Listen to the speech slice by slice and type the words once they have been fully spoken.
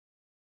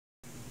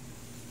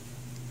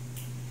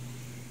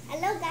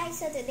Hello guys,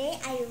 so today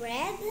I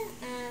read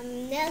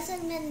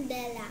Nelson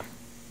Mandela.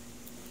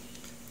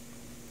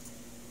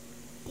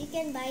 You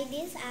can buy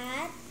this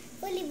at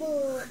Fully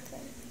Book.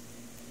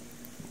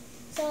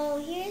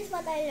 So here's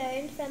what I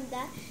learned from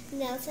the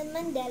Nelson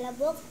Mandela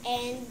book,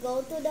 and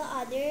go to the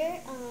other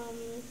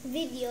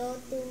video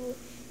to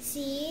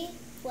see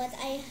what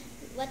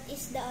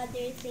is the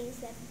other things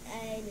that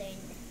I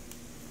learned.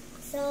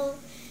 So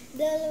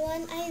the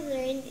one I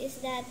learned is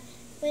that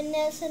when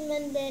Nelson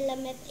Mandela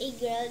met a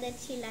girl that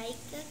she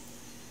liked,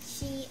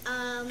 she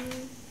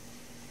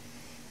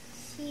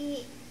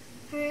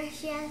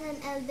has an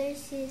elder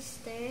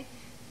sister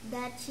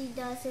that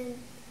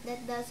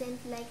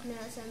doesn't like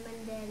Nelson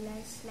Mandela.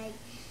 It's like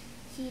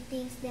she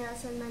thinks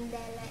Nelson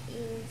Mandela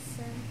is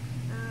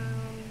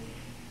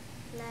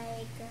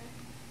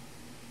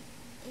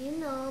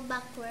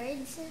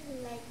backwards,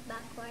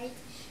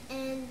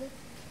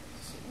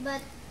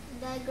 but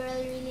the girl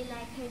really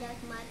liked her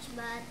that much.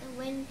 But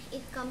when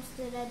it comes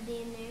to the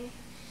dinner,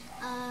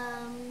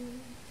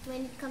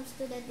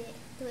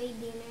 to a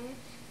dinner,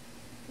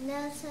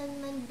 Nelson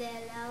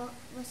Mandela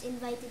was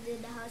invited to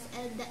the house,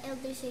 and the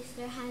elder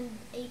sister had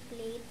a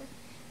plate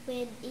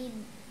with a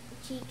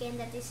chicken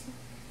that is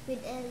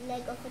with a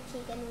leg of a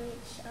chicken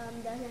which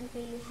doesn't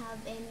really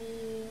have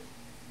any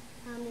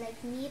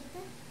meat,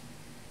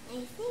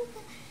 I think.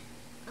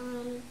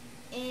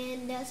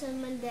 And Nelson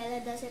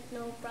Mandela doesn't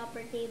know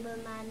proper table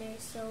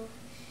manners, so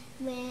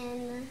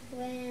when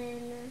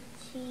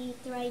she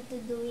tried to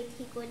do it,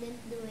 he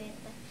couldn't do it.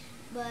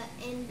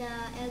 And the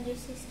elder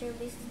sister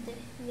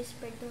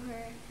whispered to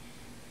her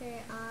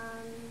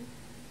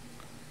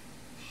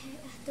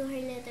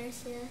little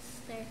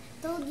sister,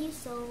 "Told you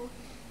so."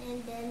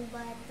 And then,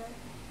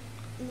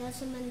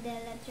 Nelson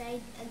Mandela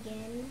tried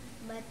again,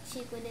 but she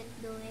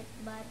couldn't do it.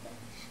 But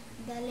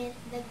the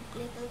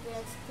little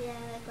girl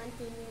still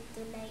continued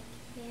to like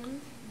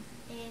him,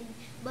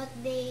 but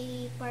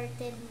they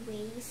parted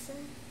ways,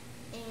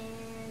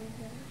 and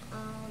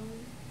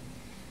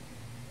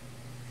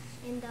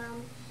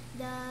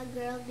the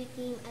girl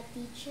became a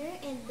teacher,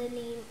 and the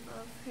name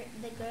of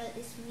the girl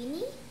is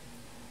Winnie.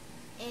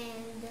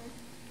 And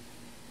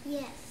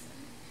yes,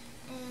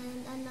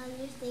 and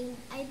another thing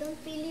I don't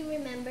really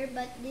remember,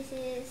 but this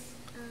is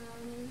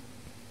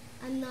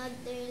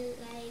another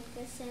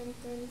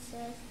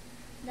sentences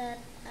that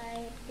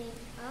I think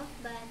of,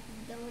 but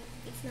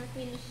it's not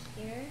really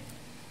here.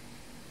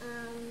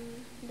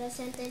 The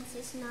sentence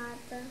is not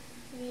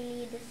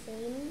really the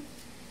same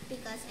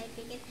because I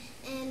pick it,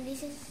 and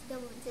this is the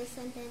other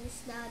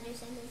sentence that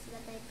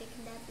I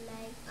picked, that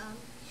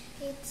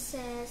it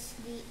says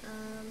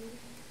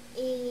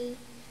a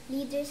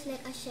leader's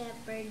like a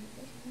shepherd,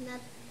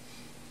 not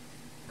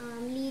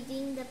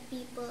leading the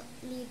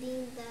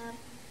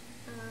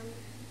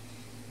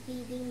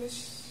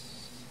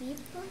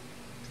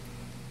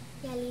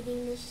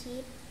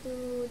sheep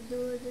to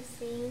do the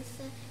things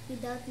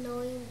without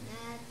knowing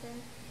that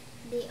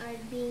they are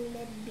being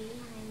led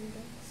behind.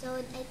 So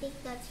I think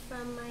that's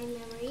from my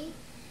memory.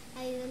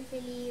 I don't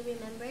really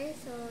remember.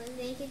 So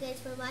thank you guys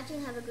for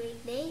watching. Have a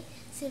great day.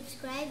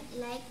 Subscribe,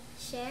 like,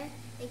 share,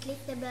 and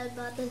click the bell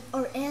button,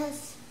 or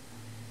else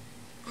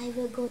I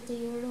will go to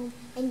your room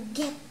and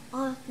get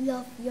all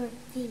of your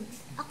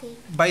things. Okay.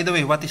 By the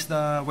way, what is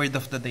the word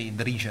of the day?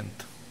 The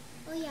regent.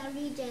 Oh yeah,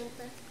 regent.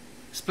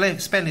 Spell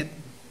it.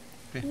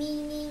 Okay.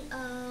 Meaning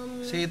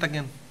Say it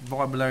again.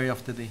 Vocabulary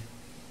of the day.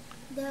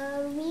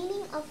 The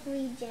meaning of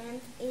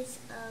regent is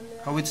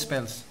How it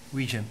spells?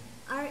 Regent.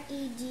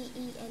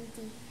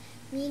 R-E-G-E-N-T.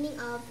 Meaning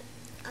of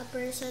a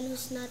person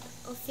who's not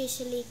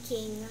officially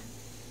king.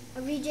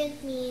 A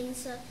regent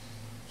means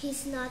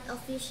he's not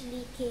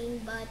officially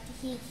king, but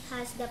he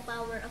has the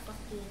power of a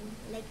king,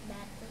 like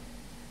that.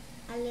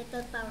 A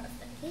little power of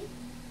the king.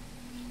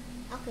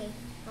 Okay.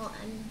 Oh,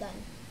 I'm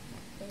done.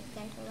 Thanks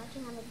guys for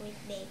watching. Have a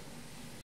great day.